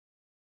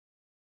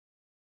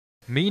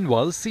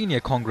Meanwhile, senior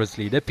Congress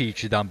leader P.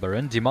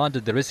 Chidambaran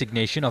demanded the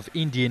resignation of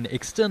Indian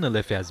External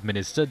Affairs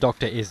Minister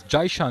Dr. S.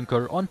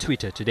 Jaishankar on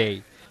Twitter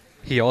today.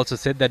 He also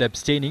said that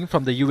abstaining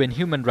from the UN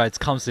Human Rights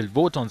Council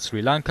vote on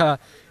Sri Lanka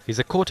is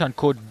a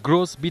quote-unquote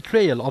gross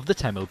betrayal of the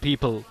Tamil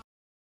people.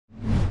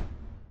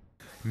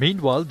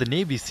 Meanwhile, the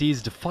Navy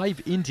seized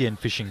 5 Indian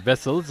fishing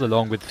vessels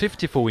along with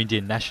 54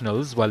 Indian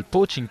nationals while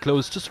poaching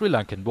close to Sri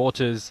Lankan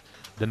waters.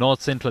 The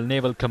North Central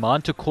Naval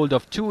Command took hold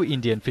of 2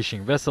 Indian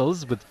fishing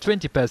vessels with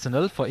 20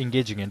 personnel for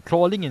engaging in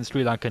trawling in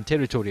Sri Lankan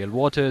territorial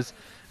waters,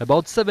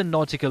 about 7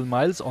 nautical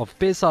miles off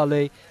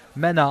Pesale,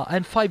 Mena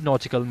and 5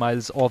 nautical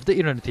miles off the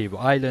Iranthevu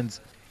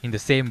Islands. In the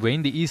same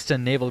vein, the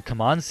Eastern Naval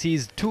Command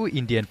seized 2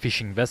 Indian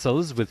fishing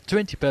vessels with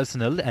 20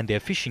 personnel and their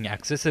fishing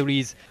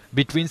accessories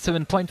between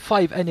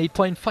 7.5 and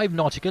 8.5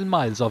 nautical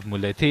miles of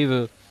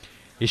Mullaitivu.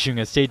 Issuing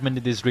a statement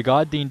in this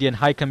regard, the Indian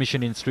High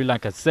Commission in Sri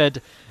Lanka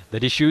said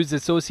that issues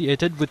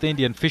associated with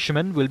Indian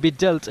fishermen will be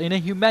dealt in a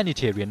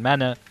humanitarian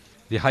manner.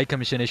 The High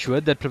Commission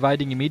assured that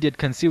providing immediate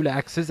consular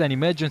access and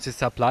emergency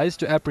supplies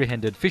to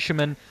apprehended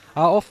fishermen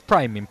are of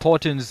prime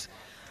importance.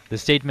 The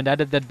statement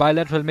added that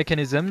bilateral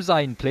mechanisms are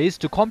in place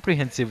to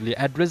comprehensively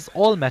address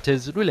all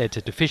matters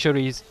related to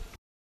fisheries.